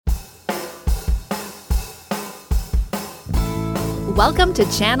Welcome to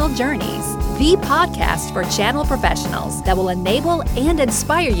Channel Journeys, the podcast for channel professionals that will enable and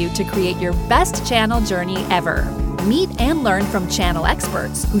inspire you to create your best channel journey ever. Meet and learn from channel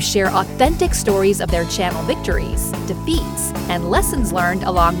experts who share authentic stories of their channel victories, defeats, and lessons learned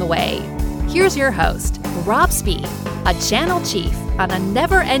along the way. Here's your host, Rob Spee, a channel chief on a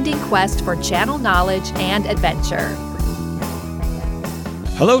never-ending quest for channel knowledge and adventure.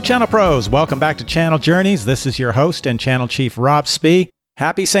 Hello, Channel Pros. Welcome back to Channel Journeys. This is your host and channel chief, Rob Spee.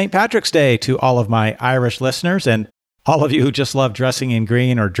 Happy St. Patrick's Day to all of my Irish listeners and all of you who just love dressing in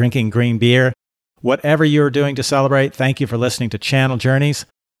green or drinking green beer. Whatever you're doing to celebrate, thank you for listening to Channel Journeys.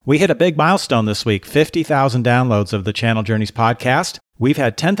 We hit a big milestone this week, 50,000 downloads of the Channel Journeys podcast. We've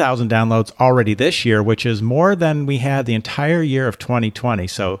had 10,000 downloads already this year, which is more than we had the entire year of 2020.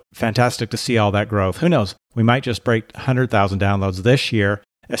 So fantastic to see all that growth. Who knows? We might just break 100,000 downloads this year,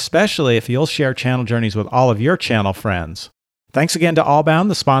 especially if you'll share Channel Journeys with all of your channel friends. Thanks again to Allbound,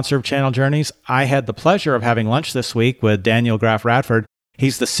 the sponsor of Channel Journeys. I had the pleasure of having lunch this week with Daniel Graff Radford.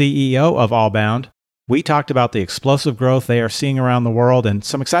 He's the CEO of Allbound. We talked about the explosive growth they are seeing around the world and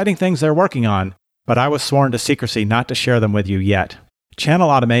some exciting things they're working on, but I was sworn to secrecy not to share them with you yet. Channel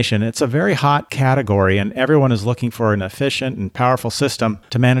automation, it's a very hot category, and everyone is looking for an efficient and powerful system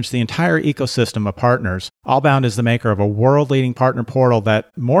to manage the entire ecosystem of partners. Allbound is the maker of a world-leading partner portal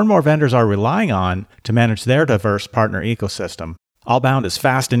that more and more vendors are relying on to manage their diverse partner ecosystem. Allbound is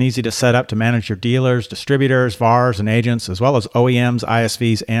fast and easy to set up to manage your dealers, distributors, VARs, and agents, as well as OEMs,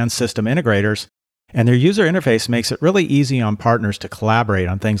 ISVs, and system integrators. And their user interface makes it really easy on partners to collaborate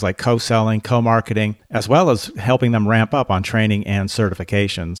on things like co-selling, co-marketing, as well as helping them ramp up on training and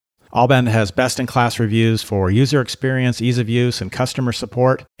certifications. Allbound has best-in-class reviews for user experience, ease of use, and customer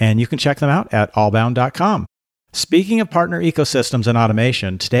support, and you can check them out at allbound.com. Speaking of partner ecosystems and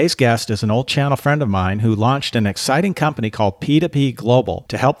automation, today's guest is an old channel friend of mine who launched an exciting company called P2P Global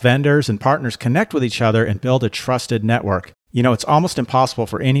to help vendors and partners connect with each other and build a trusted network. You know, it's almost impossible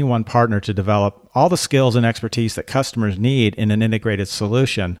for any one partner to develop all the skills and expertise that customers need in an integrated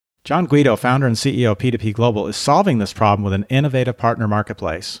solution. John Guido, founder and CEO of P2P Global, is solving this problem with an innovative partner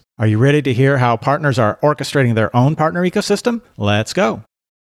marketplace. Are you ready to hear how partners are orchestrating their own partner ecosystem? Let's go.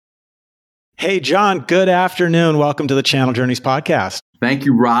 Hey, John, good afternoon. Welcome to the Channel Journeys podcast. Thank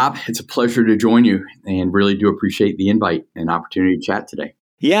you, Rob. It's a pleasure to join you and really do appreciate the invite and opportunity to chat today.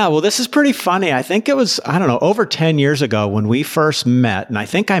 Yeah, well, this is pretty funny. I think it was, over 10 years ago when we first met. And I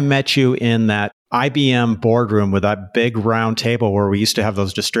think I met you in that IBM boardroom with that big round table where we used to have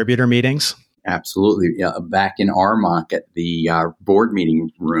those distributor meetings. Absolutely. Yeah, back in Armonk at the board meeting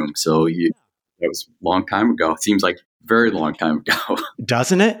room. So that was a long time ago. It seems like a very long time ago.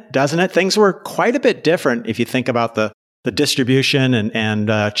 Doesn't it? Things were quite a bit different if you think about the distribution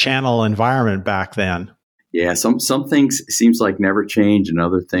and channel environment back then. Yeah, some things seems like never change, and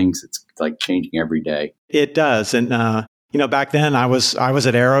other things it's like changing every day. It does, and back then I was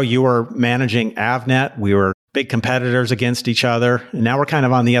at Arrow. You were managing Avnet. We were big competitors against each other, and now we're kind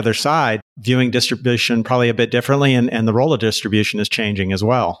of on the other side, viewing distribution probably a bit differently, and the role of distribution is changing as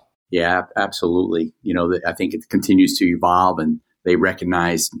well. Yeah, absolutely. I think it continues to evolve, and they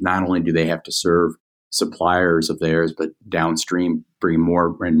recognize not only do they have to serve suppliers of theirs, but downstream bring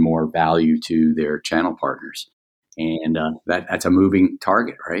more and more value to their channel partners. And that's a moving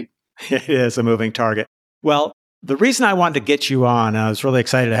target, right? It is a moving target. Well, the reason I wanted to get you on, I was really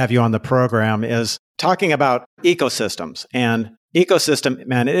excited to have you on the program, is talking about ecosystems. And ecosystem,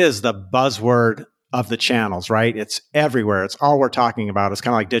 man, it is the buzzword of the channels, right? It's everywhere. It's all we're talking about. It's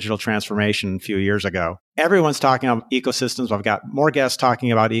kind of like digital transformation a few years ago. Everyone's talking about ecosystems. I've got more guests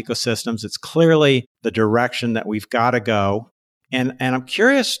talking about ecosystems. It's clearly the direction that we've got to go. And I'm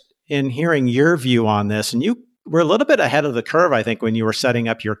curious in hearing your view on this. And you were a little bit ahead of the curve, I think, when you were setting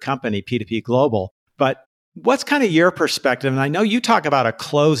up your company, P2P Global. But what's kind of your perspective? And I know you talk about a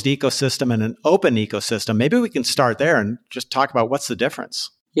closed ecosystem and an open ecosystem. Maybe we can start there and just talk about what's the difference.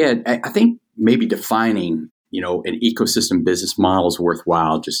 Yeah, I think maybe defining, an ecosystem business model is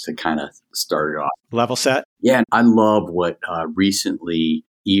worthwhile just to kind of start it off. Level set? Yeah, I love what recently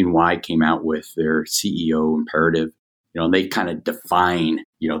E&Y came out with their CEO imperative. And they kind of define,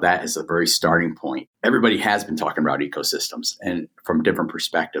 that as a very starting point. Everybody has been talking about ecosystems and from different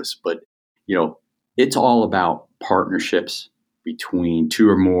perspectives, but, it's all about partnerships between two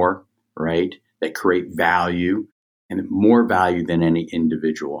or more, right, that create value and more value than any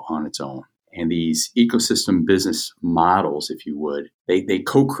individual on its own. And these ecosystem business models, if you would, they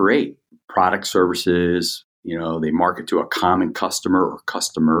co-create product services, they market to a common customer or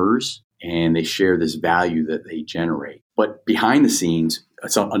customers, and they share this value that they generate. But behind the scenes,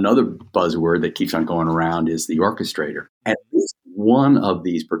 another buzzword that keeps on going around is the orchestrator. And this one of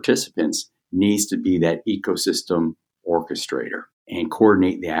these participants needs to be that ecosystem orchestrator and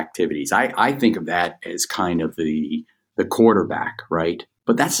coordinate the activities. I think of that as kind of the quarterback, right?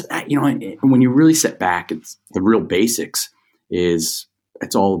 But that's, when you really sit back, it's the real basics is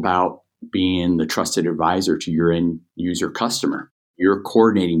it's all about being the trusted advisor to your end user customer. You're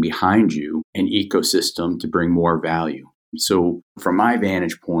coordinating behind you an ecosystem to bring more value. So from my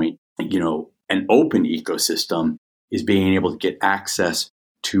vantage point, an open ecosystem is being able to get access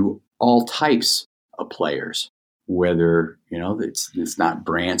to all types of players, whether, it's not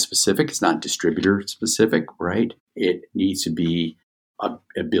brand specific, it's not distributor specific, right? It needs to be an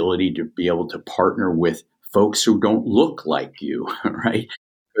ability to be able to partner with folks who don't look like you, right?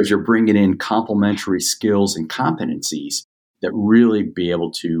 Because you're bringing in complementary skills and competencies that really be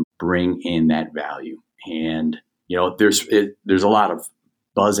able to bring in that value. And, there's a lot of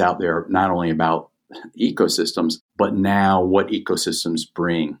buzz out there, not only about ecosystems, but now what ecosystems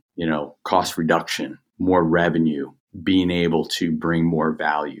bring, cost reduction, more revenue, being able to bring more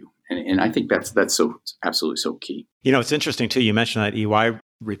value. And I think that's so absolutely so key. It's interesting too. You mentioned that EY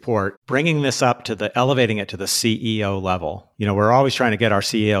report, bringing this up to elevating it to the CEO level. We're always trying to get our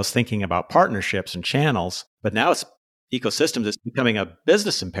CEOs thinking about partnerships and channels, but now it's ecosystems. It's becoming a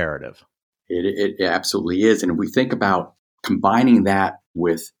business imperative. It absolutely is. And if we think about combining that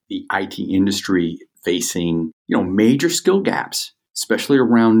with the IT industry facing, major skill gaps, especially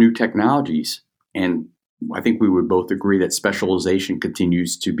around new technologies. And I think we would both agree that specialization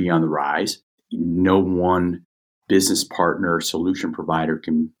continues to be on the rise. No one business partner, solution provider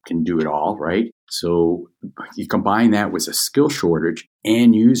can do it all, right? So you combine that with a skill shortage,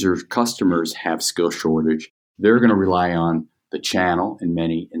 and users, customers have skill shortage. They're going to rely on the channel in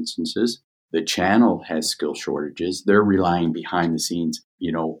many instances. The channel has skill shortages. They're relying behind the scenes,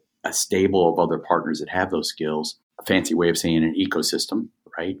 a stable of other partners that have those skills, a fancy way of saying an ecosystem,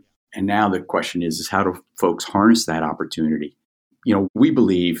 right? And now the question is how do folks harness that opportunity? We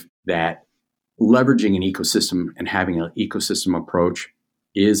believe that leveraging an ecosystem and having an ecosystem approach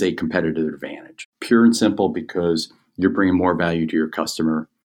is a competitive advantage, pure and simple, because you're bringing more value to your customer.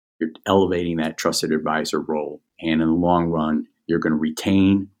 You're elevating that trusted advisor role. And in the long run, you're going to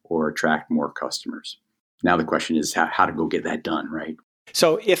retain or attract more customers. Now the question is how to go get that done, right?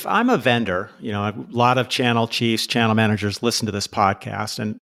 So if I'm a vendor, a lot of channel chiefs, channel managers listen to this podcast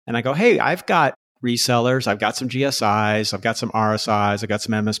and I go, hey, I've got resellers, I've got some GSIs, I've got some RSIs, I've got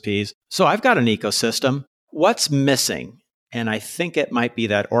some MSPs. So I've got an ecosystem. What's missing? And I think it might be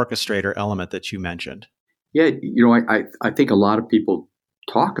that orchestrator element that you mentioned. Yeah, I think a lot of people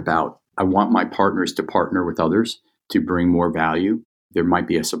talk about, I want my partners to partner with others to bring more value. There might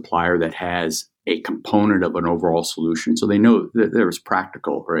be a supplier that has a component of an overall solution. So they know that there's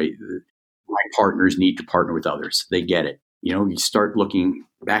practical, right? My partners need to partner with others. They get it. You start looking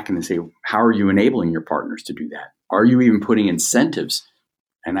back and say, how are you enabling your partners to do that? Are you even putting incentives?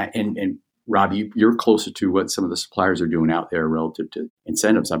 And Rob, you're closer to what some of the suppliers are doing out there relative to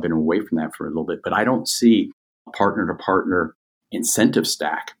incentives. I've been away from that for a little bit, but I don't see a partner-to-partner incentive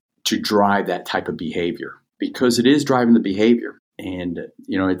stack to drive that type of behavior, because it is driving the behavior. And,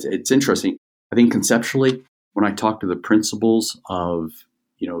 it's interesting. I think conceptually, when I talk to the principals of,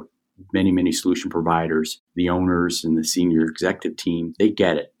 many, many solution providers, the owners and the senior executive team, they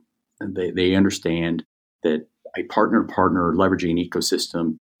get it. And they understand that a partner-to-partner leveraging an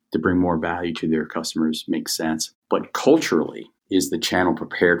ecosystem to bring more value to their customers makes sense. But culturally, is the channel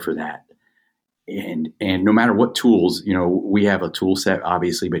prepared for that? And no matter what tools, we have a tool set,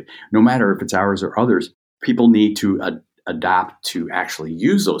 obviously, but no matter if it's ours or others, people need to adopt to actually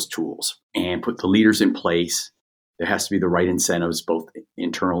use those tools and put the leaders in place. There has to be the right incentives, both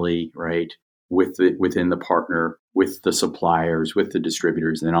internally, right, within the partner, with the suppliers, with the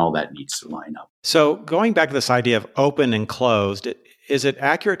distributors, and then all that needs to line up. So going back to this idea of open and closed, is it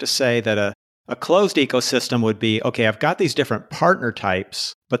accurate to say that a closed ecosystem would be, okay, I've got these different partner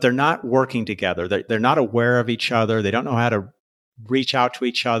types, but they're not working together. They're not aware of each other. They don't know how to reach out to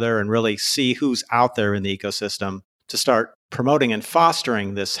each other and really see who's out there in the ecosystem to start promoting and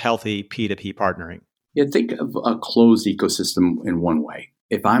fostering this healthy P2P partnering? Yeah, think of a closed ecosystem in one way.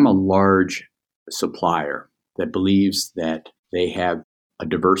 If I'm a large supplier that believes that they have a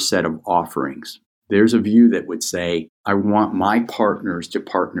diverse set of offerings, there's a view that would say, I want my partners to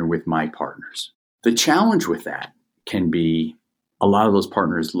partner with my partners. The challenge with that can be a lot of those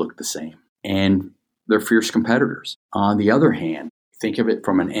partners look the same and they're fierce competitors. On the other hand, think of it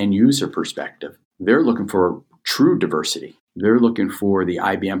from an end user perspective. They're looking for true diversity. They're looking for the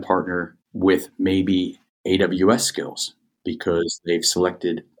IBM partner with maybe AWS skills because they've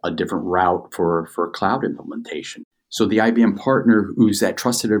selected a different route for cloud implementation. So the IBM partner, who's that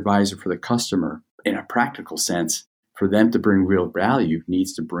trusted advisor for the customer, in a practical sense, for them to bring real value,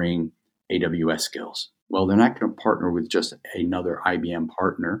 needs to bring AWS skills. Well, they're not going to partner with just another IBM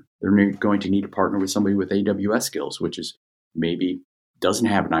partner. They're going to need to partner with somebody with AWS skills, which is maybe doesn't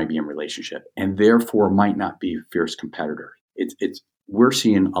have an IBM relationship and therefore might not be a fierce competitor. We're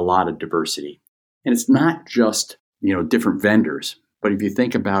seeing a lot of diversity. And it's not just, different vendors, but if you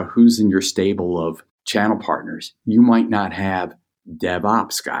think about who's in your stable of channel partners, you might not have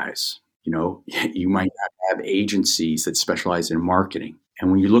DevOps guys. You might not have agencies that specialize in marketing.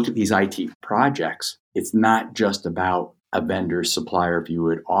 And when you look at these IT projects, it's not just about a vendor supplier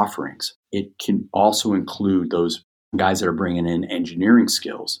view at offerings. It can also include those guys that are bringing in engineering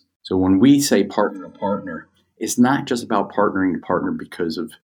skills. So when we say partner to partner, it's not just about partnering to partner because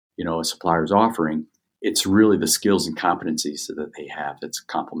of, a supplier's offering. It's really the skills and competencies that they have that's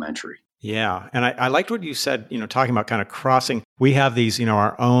complementary. Yeah. And I liked what you said, talking about kind of crossing. We have these,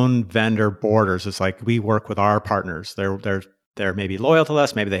 our own vendor borders. It's like we work with our partners. They're maybe loyal to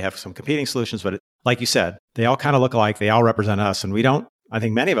us. Maybe they have some competing solutions, but like you said, they all kind of look alike. They all represent us. And I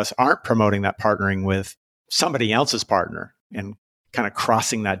think many of us aren't promoting that partnering with somebody else's partner and kind of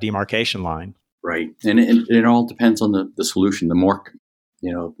crossing that demarcation line. Right. And it all depends on the solution. The more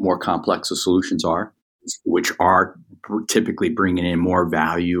complex the solutions are, which are typically bringing in more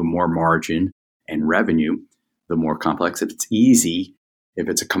value, more margin and revenue, the more complex. If it's easy, if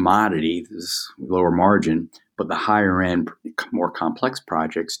it's a commodity, there's lower margin, but the higher end, more complex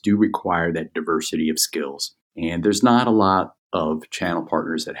projects do require that diversity of skills. And there's not a lot of channel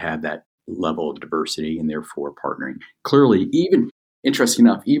partners that have that level of diversity and therefore partnering. Clearly, interesting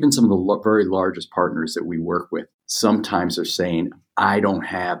enough, even some of the very largest partners that we work with, sometimes they're saying, I don't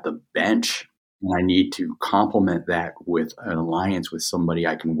have the bench and I need to complement that with an alliance with somebody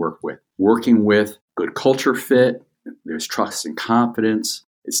I can work with. Working with, good culture fit, there's trust and confidence.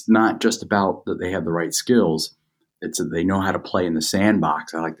 It's not just about that they have the right skills. It's that they know how to play in the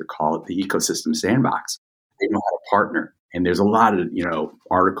sandbox. I like to call it the ecosystem sandbox. They know how to partner. And there's a lot of,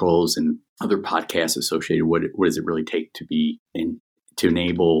 articles and other podcasts associated with what does it really take to to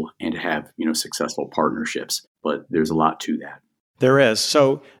enable and to have, successful partnerships. But there's a lot to that. There is.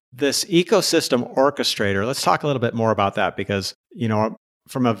 So this ecosystem orchestrator, let's talk a little bit more about that because,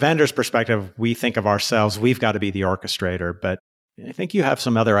 from a vendor's perspective, we think of ourselves, we've got to be the orchestrator, but I think you have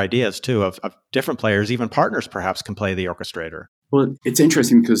some other ideas too of different players, even partners perhaps can play the orchestrator. Well, it's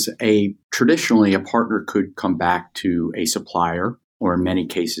interesting because traditionally a partner could come back to a supplier or in many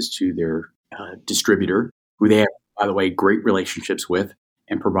cases to their distributor, who they have, by the way, great relationships with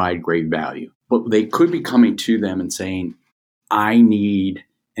and provide great value. But they could be coming to them and saying, I need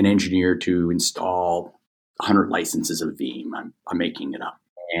an engineer to install 100 licenses of Veeam. I'm making it up.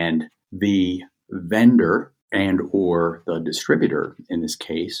 And the vendor and or the distributor, in this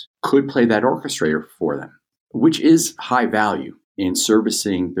case, could play that orchestrator for them, which is high value in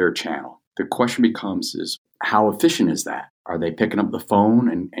servicing their channel. The question becomes is how efficient is that? Are they picking up the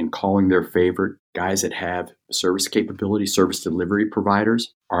phone and calling their favorite guys that have service capability, service delivery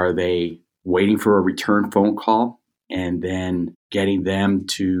providers? Are they waiting for a return phone call and then getting them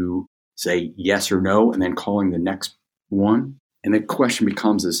to say yes or no and then calling the next one? And the question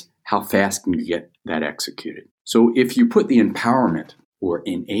becomes is how fast can you get that executed? So if you put the empowerment or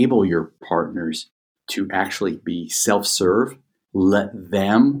enable your partners to actually be self-serve, let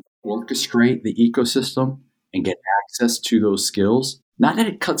them orchestrate the ecosystem and get access to those skills, not that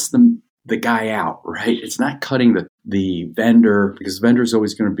it cuts the guy out, right? It's not cutting the vendor, because the vendor is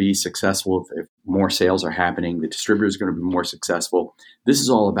always going to be successful if more sales are happening. The distributor is going to be more successful. This is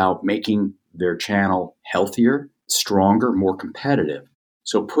all about making their channel healthier, stronger, more competitive.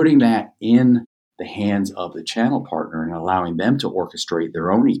 So putting that in the hands of the channel partner and allowing them to orchestrate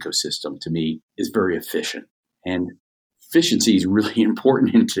their own ecosystem, to me, is very efficient. And efficiency is really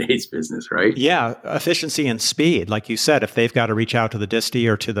important in today's business, right? Yeah, efficiency and speed. Like you said, if they've got to reach out to the disty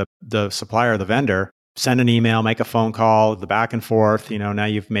or to the supplier or the vendor, send an email, make a phone call, the back and forth, now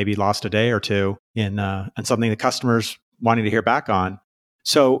you've maybe lost a day or two in something the customer's wanting to hear back on.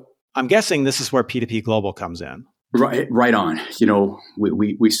 So I'm guessing this is where P2P Global comes in. Right on.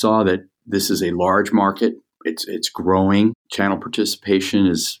 We saw that this is a large market. It's growing. Channel participation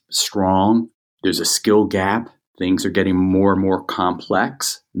is strong. There's a skill gap. Things are getting more and more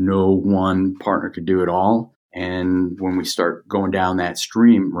complex. No one partner could do it all. And when we start going down that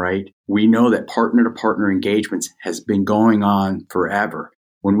stream, right, we know that partner-to-partner engagements has been going on forever.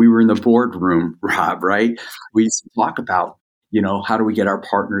 When we were in the boardroom, Rob, right, we used to talk about, how do we get our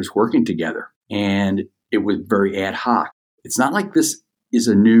partners working together? And it was very ad hoc. It's not like this is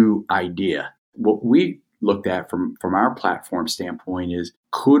a new idea. What we looked at from our platform standpoint is,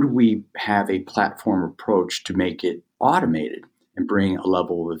 could we have a platform approach to make it automated and bring a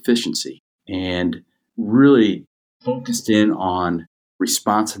level of efficiency? And really focused in on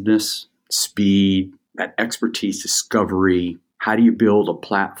responsiveness, speed, that expertise, discovery. How do you build a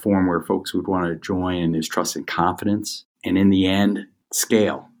platform where folks would want to join and there's trust and confidence? And in the end,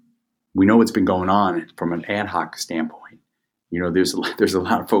 scale. We know what's been going on from an ad hoc standpoint. There's a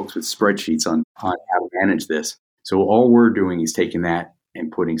lot of folks with spreadsheets on how to manage this. So all we're doing is taking that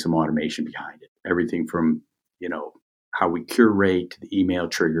and putting some automation behind it. Everything from, how we curate to the email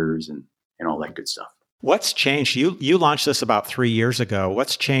triggers and all that good stuff. What's changed? You launched this about 3 years ago.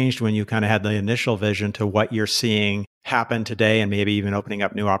 What's changed when you kind of had the initial vision to what you're seeing happen today and maybe even opening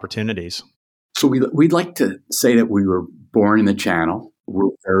up new opportunities? So we'd like to say that we were born in the channel. We're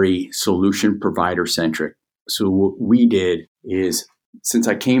very solution provider centric. So what we did is, since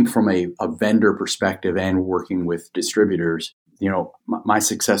I came from a vendor perspective and working with distributors, my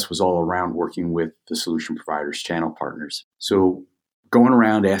success was all around working with the solution providers, channel partners. So going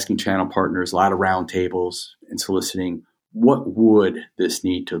around asking channel partners, a lot of round tables and soliciting, what would this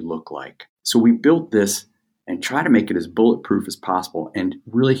need to look like? So we built this and try to make it as bulletproof as possible and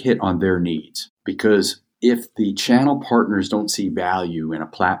really hit on their needs. Because if the channel partners don't see value in a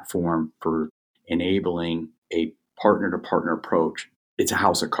platform for enabling a partner-to-partner approach, it's a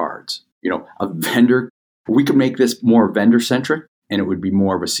house of cards. A vendor, we could make this more vendor-centric and it would be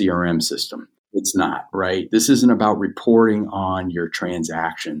more of a CRM system. It's not, right? This isn't about reporting on your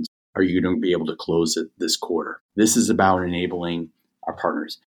transactions. Are you going to be able to close it this quarter? This is about enabling our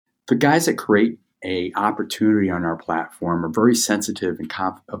partners. The guys that create an opportunity on our platform are very sensitive and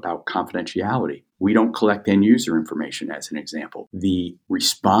about confidentiality. We don't collect end user information, as an example. The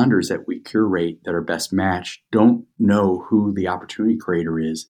responders that we curate that are best matched don't know who the opportunity creator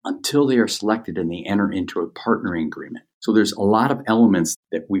is until they are selected and they enter into a partnering agreement. So there's a lot of elements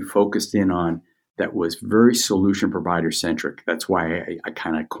that we focused in on that was very solution provider centric. That's why I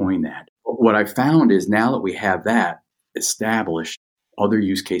kind of coined that. But what I found is, now that we have that established, other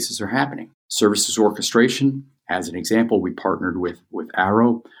use cases are happening. Services orchestration, as an example, we partnered with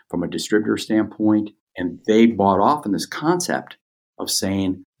Arrow from a distributor standpoint, and they bought off on this concept of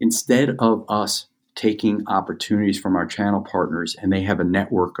saying, instead of us taking opportunities from our channel partners, and they have a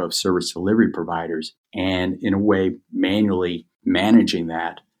network of service delivery providers, and in a way manually managing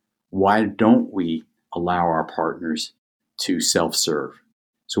that, why don't we allow our partners to self-serve?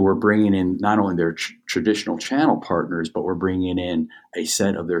 So we're bringing in not only their traditional channel partners, but we're bringing in a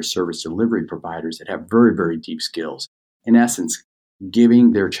set of their service delivery providers that have very, very deep skills. In essence,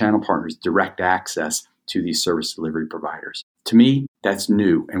 giving their channel partners direct access to these service delivery providers. To me, that's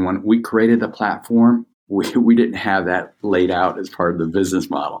new. And when we created the platform, we didn't have that laid out as part of the business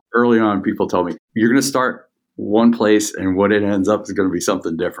model. Early on, people told me, you're going to start one place and what it ends up is going to be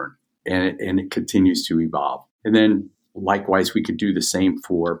something different. And it continues to evolve. And then likewise, we could do the same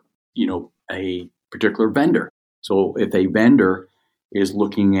for, a particular vendor. So if a vendor is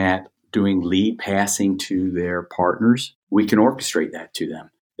looking at doing lead passing to their partners, we can orchestrate that to them.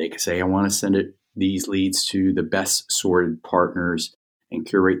 They can say, I want to send these leads to the best sorted partners and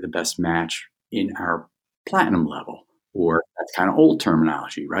curate the best match in our platinum level. Or that's kind of old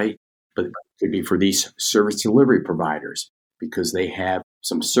terminology, right? But it could be for these service delivery providers because they have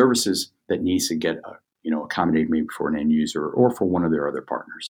some services that needs to get accommodated maybe for an end user or for one of their other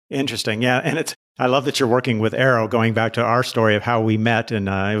partners. Interesting. Yeah. And I love that you're working with Arrow, going back to our story of how we met. And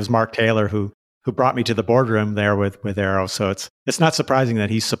it was Mark Taylor who brought me to the boardroom there with Arrow. So it's not surprising that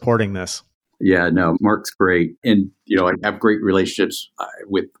he's supporting this. Yeah, no, Mark's great. And, I have great relationships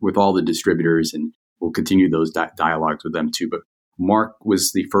with all the distributors, and we'll continue those dialogues with them too. But Mark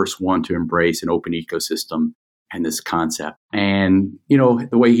was the first one to embrace an open ecosystem and this concept. And, the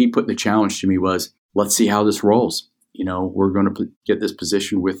way he put the challenge to me was, let's see how this rolls. We're going to get this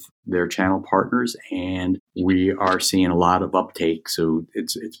position with their channel partners, and we are seeing a lot of uptake. So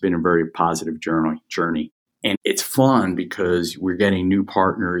it's been a very positive journey. And it's fun because we're getting new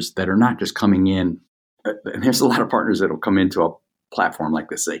partners that are not just coming in. And there's a lot of partners that will come into a platform like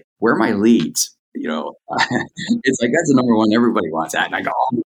this, say, where are my leads? It's like, that's the number one everybody wants that. And I go,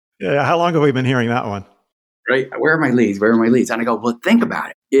 oh. Yeah, how long have we been hearing that one? Right. Where are my leads? Where are my leads? And I go, well, think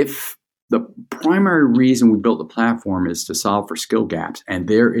about it. If the primary reason we built the platform is to solve for skill gaps, and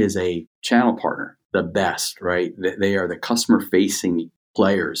there is a channel partner, the best, right? They are the customer-facing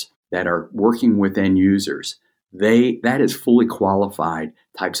players that are working with end users. That is fully qualified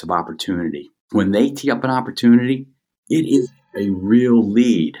types of opportunity. When they tee up an opportunity, it is a real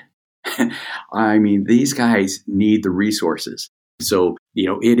lead. I mean, these guys need the resources. So,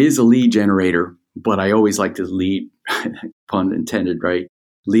 it is a lead generator But I always like to lead, pun intended, right?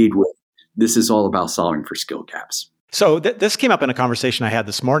 Lead with, this is all about solving for skill gaps. So this came up in a conversation I had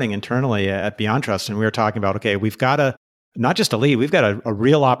this morning internally at Beyond Trust, and we were talking about, okay, we've got not just a lead, we've got a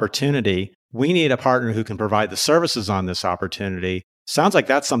real opportunity. We need a partner who can provide the services on this opportunity. Sounds like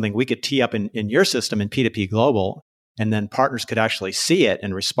that's something we could tee up in your system in P2P Global, and then partners could actually see it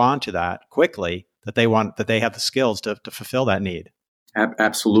and respond to that quickly, that they have the skills to fulfill that need.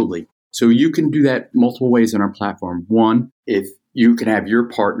 Absolutely. So you can do that multiple ways in our platform. One, if you can have your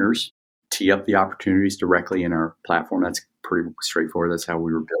partners tee up the opportunities directly in our platform, that's pretty straightforward. That's how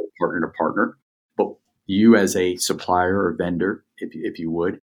we were built, partner to partner. But you as a supplier or vendor, if you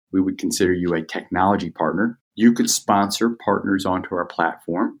would, we would consider you a technology partner. You could sponsor partners onto our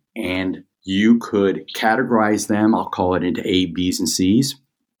platform, and you could categorize them. I'll call it into A, B's, and C's,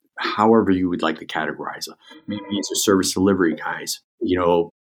 however you would like to categorize them. Maybe these are service delivery guys.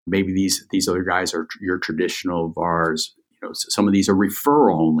 Maybe these other guys are your traditional VARs. Some of these are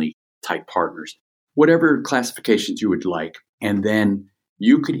referral only type partners. Whatever classifications you would like, and then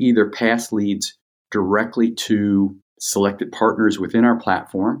you could either pass leads directly to selected partners within our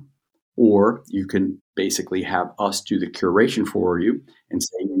platform, or you can basically have us do the curation for you and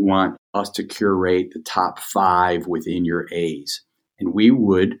say you want us to curate the top 5 within your A's. And we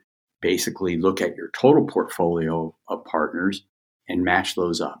would basically look at your total portfolio of partners and match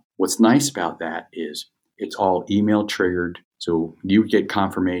those up. What's nice about that is it's all email triggered. So you get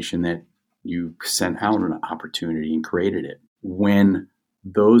confirmation that you sent out an opportunity and created it. When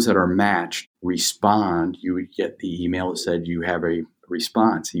those that are matched respond, you would get the email that said you have a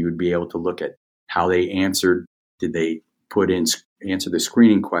response. You would be able to look at how they answered. Did they answer the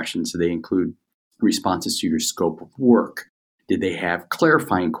screening questions? Did they include responses to your scope of work? Did they have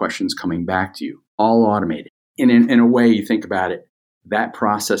clarifying questions coming back to you? All automated. And in a way, you think about it, that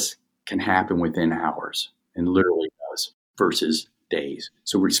process can happen within hours, and literally does, versus days.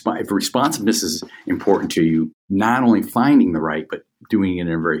 So if responsiveness is important to you, not only finding the right, but doing it in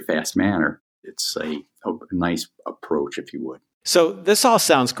a very fast manner, it's a nice approach, if you would. So this all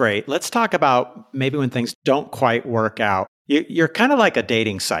sounds great. Let's talk about maybe when things don't quite work out. You're kind of like a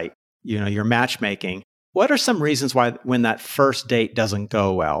dating site. You're matchmaking. What are some reasons why when that first date doesn't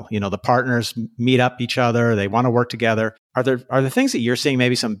go well? The partners meet up each other, they want to work together. Are there things that you're seeing,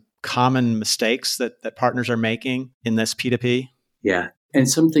 maybe some common mistakes that partners are making in this P2P? Yeah. And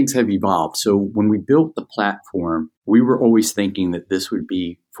some things have evolved. So when we built the platform, we were always thinking that this would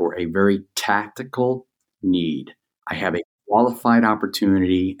be for a very tactical need. I have a qualified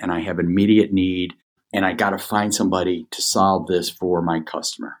opportunity and I have an immediate need, and I got to find somebody to solve this for my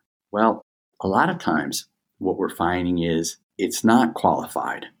customer. Well, a lot of times what we're finding is it's not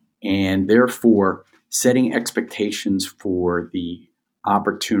qualified, and therefore setting expectations for the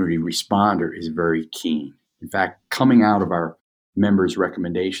opportunity responder is very key. In fact, coming out of our members'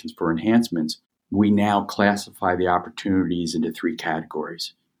 recommendations for enhancements, we now classify the opportunities into 3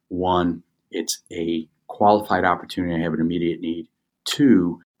 categories. 1, it's a qualified opportunity, I have an immediate need.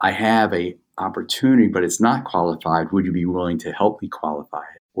 2, I have a opportunity, but it's not qualified. Would you be willing to help me qualify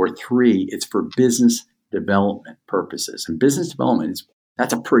it? Or 3, it's for business development purposes. And business development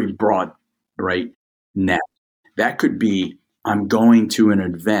that's a pretty broad, right, net. That could be, I'm going to an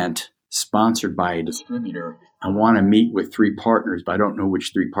event sponsored by a distributor. I want to meet with 3 partners, but I don't know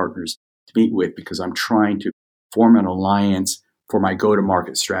which 3 partners to meet with because I'm trying to form an alliance for my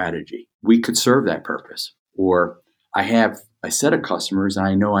go-to-market strategy. We could serve that purpose. Or I have a set of customers and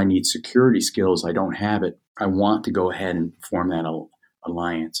I know I need security skills. I don't have it. I want to go ahead and form that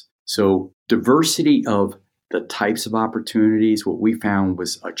alliance. So diversity of the types of opportunities, what we found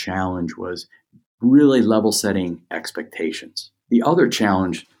was a challenge was really level setting expectations. The other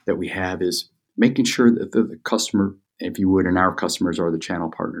challenge that we have is making sure that the customer, if you would, and our customers are the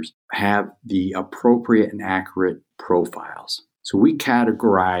channel partners, have the appropriate and accurate profiles. So we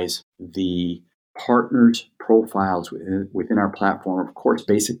categorize the partners' profiles within our platform, of course,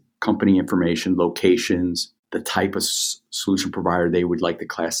 basic company information, locations, the type of solution provider they would like to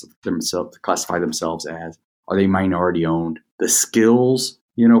classify themselves as. Are they minority owned? The skills,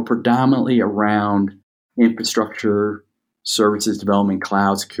 predominantly around infrastructure, services development,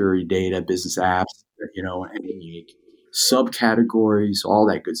 cloud security, data, business apps, and subcategories, all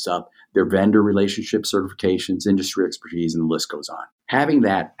that good stuff. Their vendor relationship, certifications, industry expertise, and the list goes on. Having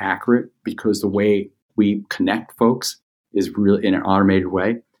that accurate, because the way we connect folks is really in an automated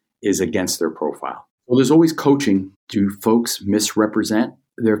way, is against their profile. Well, there's always coaching. Do folks misrepresent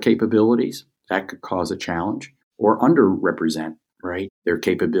their capabilities? That could cause a challenge. Or underrepresent right? Their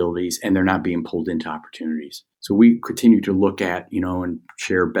capabilities, and they're not being pulled into opportunities. So we continue to look at, and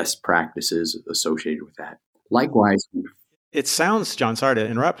share best practices associated with that. Likewise, it sounds, John, sorry to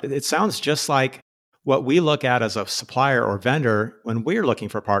interrupt. It sounds just like what we look at as a supplier or vendor when we're looking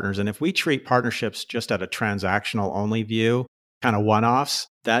for partners. And if we treat partnerships just at a transactional only view, kind of one-offs,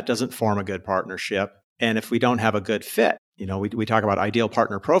 that doesn't form a good partnership. And if we don't have a good fit, we talk about ideal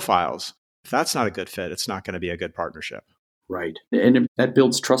partner profiles. If that's not a good fit, it's not going to be a good partnership. Right. And that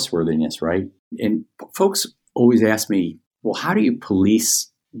builds trustworthiness, right? And folks always ask me, well, how do you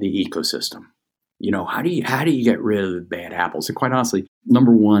police the ecosystem? How do you get rid of the bad apples? And quite honestly,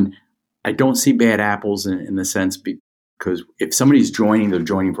 number one, I don't see bad apples in the sense because if somebody's joining, they're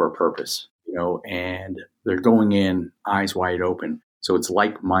joining for a purpose, and they're going in eyes wide open. So it's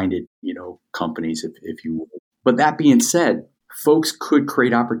like-minded, companies, if you will. But that being said, folks could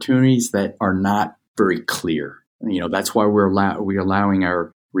create opportunities that are not very clear. That's why we're allowing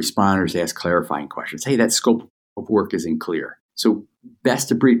our responders to ask clarifying questions. Hey, that scope of work isn't clear. So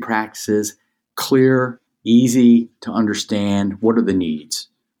best of breed practices, clear, easy to understand. What are the needs?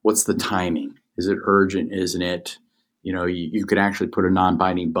 What's the timing? Is it urgent? Isn't it? You could actually put a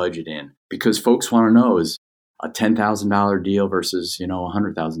non-binding budget in because folks want to know is a $10,000 deal versus, a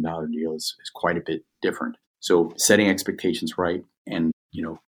 $100,000 deal is quite a bit different. So setting expectations right. And,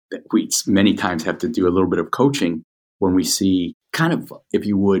 that we many times have to do a little bit of coaching when we see kind of, if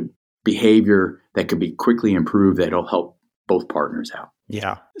you would, behavior that could be quickly improved that'll help both partners out.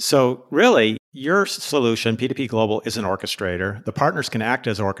 Yeah. So really, your solution, P2P Global, is an orchestrator. The partners can act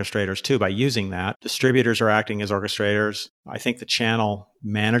as orchestrators too by using that. Distributors are acting as orchestrators. I think the channel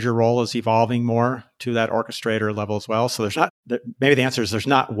manager role is evolving more to that orchestrator level as well. So maybe the answer is there's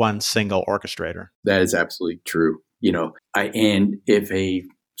not one single orchestrator. That is absolutely true. And if a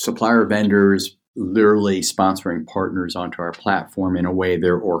supplier vendor is literally sponsoring partners onto our platform in a way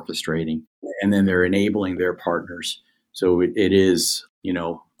they're orchestrating, and then they're enabling their partners. So it is,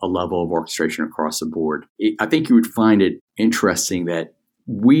 a level of orchestration across the board. I think you would find it interesting that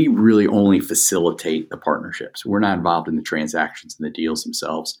we really only facilitate the partnerships. We're not involved in the transactions and the deals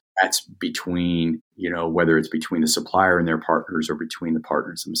themselves. That's between, whether it's between the supplier and their partners or between the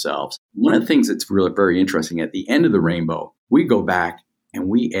partners themselves. One of the things that's really very interesting, at the end of the rainbow, we go back and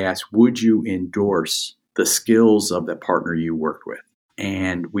we ask, would you endorse the skills of the partner you worked with?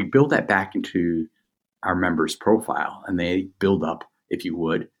 And we build that back into our members' profile, and they build up, if you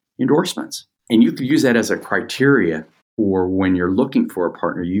would, endorsements. And you could use that as a criteria for when you're looking for a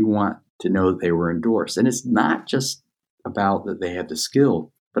partner, you want to know that they were endorsed. And it's not just about that they have the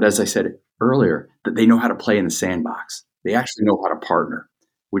skill, but as I said earlier, that they know how to play in the sandbox. They actually know how to partner,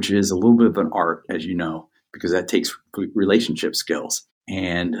 which is a little bit of an art, as you know, because that takes relationship skills.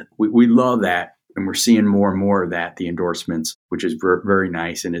 And we love that. And we're seeing more and more of that, the endorsements, which is very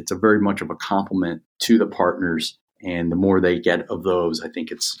nice. And it's a very much of a compliment to the partners. And the more they get of those, I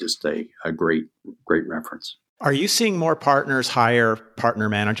think it's just a great reference. Are you seeing more partners hire partner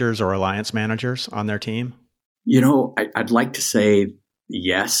managers or alliance managers on their team? I'd like to say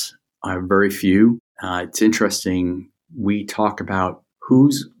yes. Very few. It's interesting. We talk about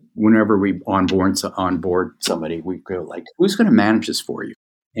whenever we onboard somebody, we go like, who's going to manage this for you?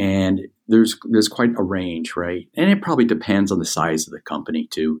 And there's quite a range, right? And it probably depends on the size of the company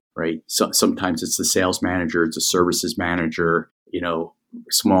too, right? So sometimes it's the sales manager, it's a services manager.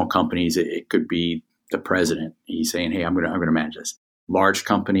 Small companies, it could be the president. He's saying, "Hey, I'm going to manage this." Large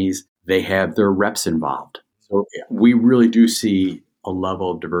companies, they have their reps involved. So we really do see a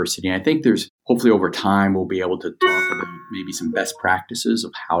level of diversity. And I think there's hopefully over time we'll be able to talk about maybe some best practices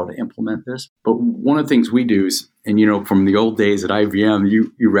of how to implement this. But one of the things we do is, and from the old days at IBM,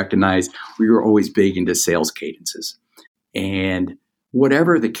 you recognize we were always big into sales cadences. And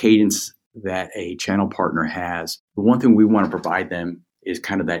whatever the cadence that a channel partner has, the one thing we want to provide them is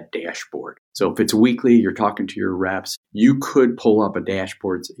kind of that dashboard. So if it's weekly, you're talking to your reps, you could pull up a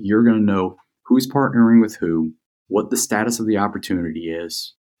dashboard. So you're going to know who's partnering with who, what the status of the opportunity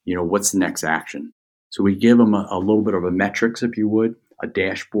is, what's the next action. So we give them a little bit of a metrics, if you would, a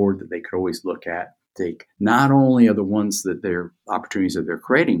dashboard that they could always look at. Take not only are the ones that they're opportunities that they're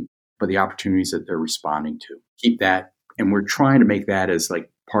creating, but the opportunities that they're responding to. Keep that. And we're trying to make that as like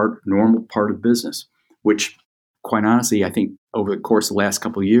normal part of business, which quite honestly, I think over the course of the last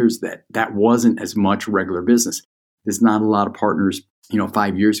couple of years, that wasn't as much regular business. There's not a lot of partners,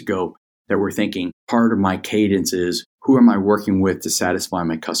 5 years ago that were thinking part of my cadence is who am I working with to satisfy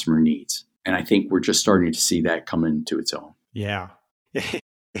my customer needs? And I think we're just starting to see that come into its own. Yeah.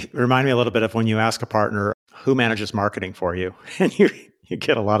 It reminded me a little bit of when you ask a partner, who manages marketing for you? And you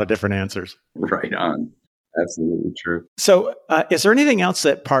get a lot of different answers. Right on. Absolutely true. So is there anything else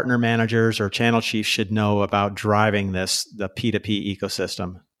that partner managers or channel chiefs should know about driving the P2P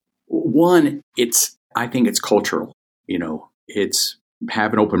ecosystem? One, I think it's cultural. It's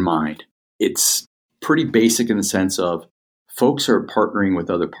have an open mind. It's pretty basic in the sense of folks are partnering with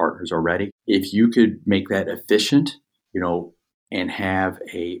other partners already. If you could make that efficient, and have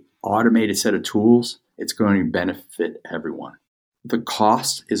a automated set of tools, it's going to benefit everyone. The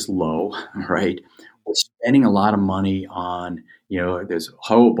cost is low, right? We're spending a lot of money on, there's a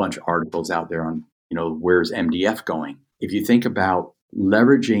whole bunch of articles out there on, where's MDF going? If you think about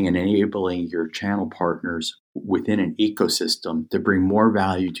leveraging and enabling your channel partners within an ecosystem to bring more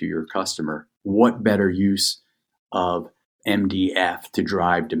value to your customer, what better use of MDF to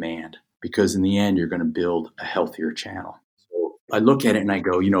drive demand? Because in the end, you're going to build a healthier channel. So I look at it and I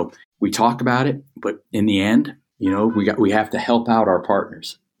go, we talk about it, but in the end, we have to help out our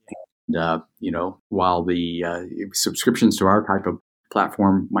partners. And, while the subscriptions to our type of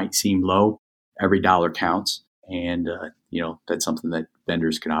platform might seem low, every dollar counts. And, that's something that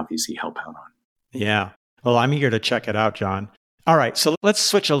vendors can obviously help out on. Yeah. Well, I'm eager to check it out, John. All right. So let's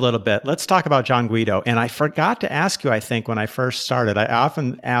switch a little bit. Let's talk about John Guido. And I forgot to ask you, I think, when I first started, I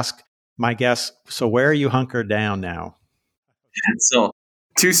often ask my guests, so where are you hunkered down now? So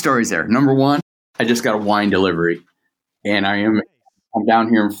 2 stories there. Number 1, I just got a wine delivery. And I'm down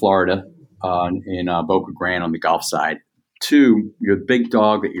here in Florida in Boca Grande on the Gulf side. 2, your big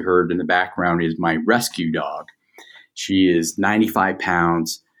dog that you heard in the background is my rescue dog. She is 95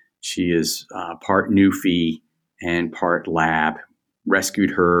 pounds. She is part Newfie and part lab.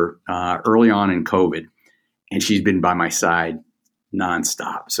 Rescued her early on in COVID, and she's been by my side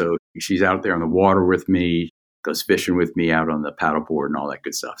nonstop. So she's out there on the water with me, goes fishing with me out on the paddleboard and all that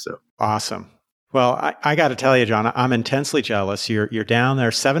good stuff. So awesome. Well, I got to tell you, John, I'm intensely jealous. You're down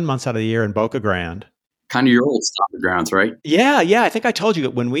there 7 months out of the year in Boca Grande. Kind of your old stomping grounds, right? Yeah. I think I told you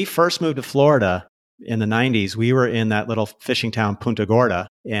that when we first moved to Florida in the 90s, we were in that little fishing town, Punta Gorda,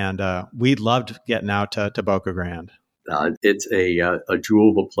 and we loved getting out to Boca Grande. It's a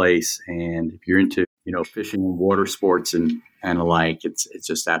jewel of a place, and if you're into fishing and water sports and alike, it's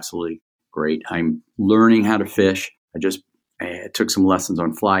just absolutely great. I'm learning how to fish. I took some lessons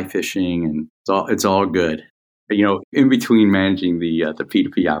on fly fishing, and it's all good. In between managing the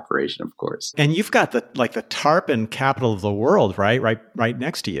P2P operation, of course. And you've got the tarpon capital of the world, right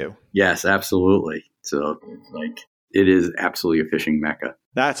next to you. Yes, absolutely. So it is absolutely a fishing mecca.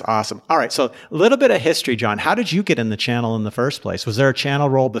 That's awesome. All right. So a little bit of history, John. How did you get in the channel in the first place? Was there a channel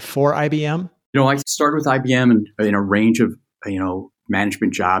role before IBM? I started with IBM and in a range of,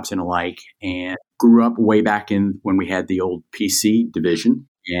 management jobs and alike, and grew up way back in when we had the old PC division,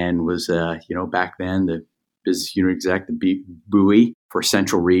 and was, back then the business unit exec, the buoy for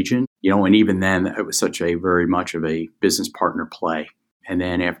Central Region, and even then it was such a very much of a business partner play. And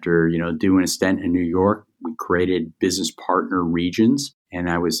then after, doing a stint in New York, we created business partner regions. And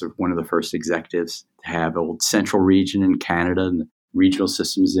I was one of the first executives to have old Central Region in Canada and the regional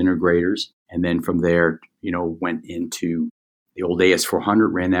systems integrators. And then from there, went into the old AS400,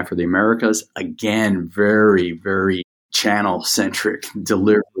 ran that for the Americas. Again, very, very channel-centric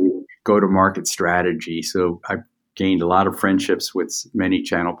delivery, go-to-market strategy. So I've gained a lot of friendships with many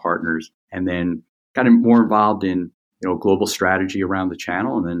channel partners, and then got more involved in global strategy around the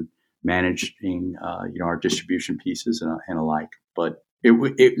channel, and then managing our distribution pieces and alike. But it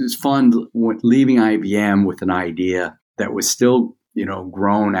was fun leaving IBM with an idea that was still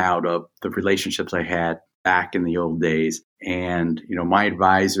grown out of the relationships I had back in the old days. And my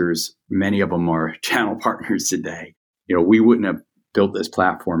advisors, many of them are channel partners today. We wouldn't have built this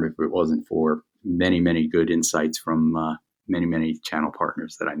platform if it wasn't for many, many good insights from many, many channel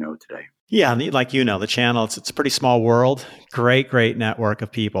partners that I know today. Yeah, like the channel, it's a pretty small world. Great network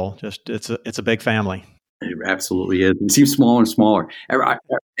of people. Just it's a big family. It absolutely is. It seems smaller and smaller.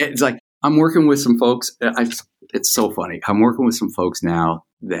 It's like I'm working with some folks. It's so funny. I'm working with some folks now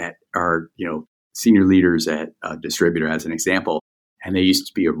that are senior leaders at a distributor, as an example, and they used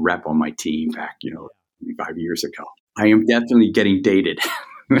to be a rep on my team back 5 years ago. I am definitely getting dated.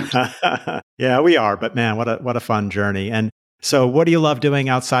 Yeah, we are. But man, what a fun journey. And so what do you love doing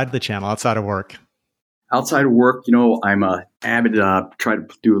outside of the channel, outside of work? Outside of work, I'm a avid, try to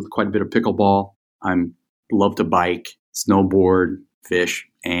do quite a bit of pickleball. Love to bike, snowboard, fish,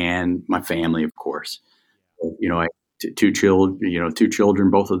 and my family, of course. I two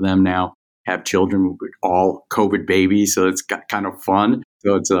children, both of them now have children, all COVID babies. So it's kind of fun.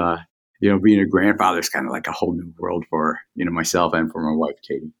 So it's, being a grandfather is kind of like a whole new world for, myself and for my wife,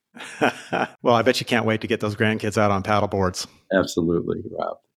 Katie. Well, I bet you can't wait to get those grandkids out on paddle boards. Absolutely,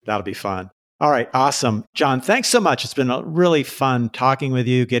 Rob. That'll be fun. All right. Awesome. John, thanks so much. It's been really fun talking with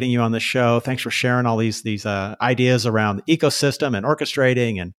you, getting you on the show. Thanks for sharing all these ideas around the ecosystem and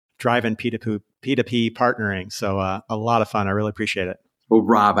orchestrating and driving P2P partnering. So a lot of fun. I really appreciate it. Well,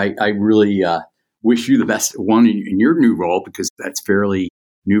 Rob, I really wish you the best one in your new role, because that's fairly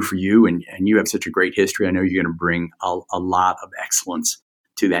new for you, and you have such a great history. I know you're going to bring a lot of excellence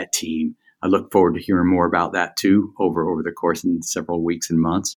to that team. I look forward to hearing more about that too over the course in several weeks and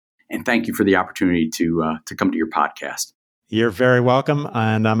months. And thank you for the opportunity to come to your podcast. You're very welcome,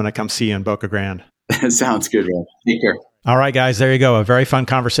 and I'm going to come see you in Boca Grande. Sounds good, Rob. Take care. All right, guys, there you go. A very fun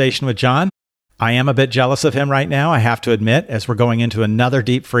conversation with John. I am a bit jealous of him right now, I have to admit, as we're going into another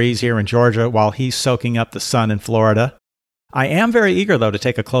deep freeze here in Georgia while he's soaking up the sun in Florida. I am very eager, though, to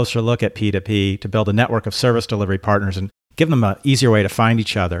take a closer look at P2P to build a network of service delivery partners and give them an easier way to find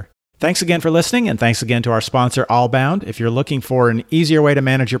each other. Thanks again for listening, and thanks again to our sponsor, Allbound. If you're looking for an easier way to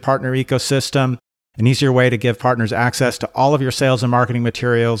manage your partner ecosystem, an easier way to give partners access to all of your sales and marketing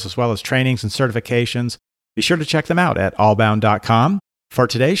materials, as well as trainings and certifications, be sure to check them out at allbound.com. For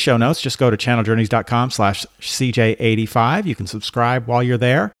today's show notes, just go to channeljourneys.com/CJ85. You can subscribe while you're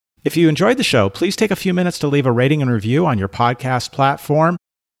there. If you enjoyed the show, please take a few minutes to leave a rating and review on your podcast platform.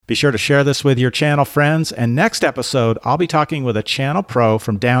 Be sure to share this with your channel friends. And next episode, I'll be talking with a channel pro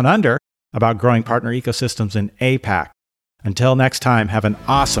from Down Under about growing partner ecosystems in APAC. Until next time, have an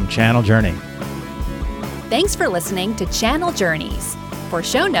awesome channel journey. Thanks for listening to Channel Journeys. For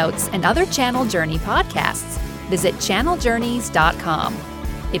show notes and other Channel Journey podcasts, visit channeljourneys.com.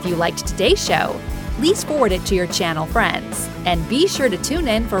 If you liked today's show, please forward it to your channel friends. And be sure to tune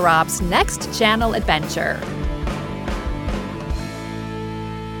in for Rob's next channel adventure.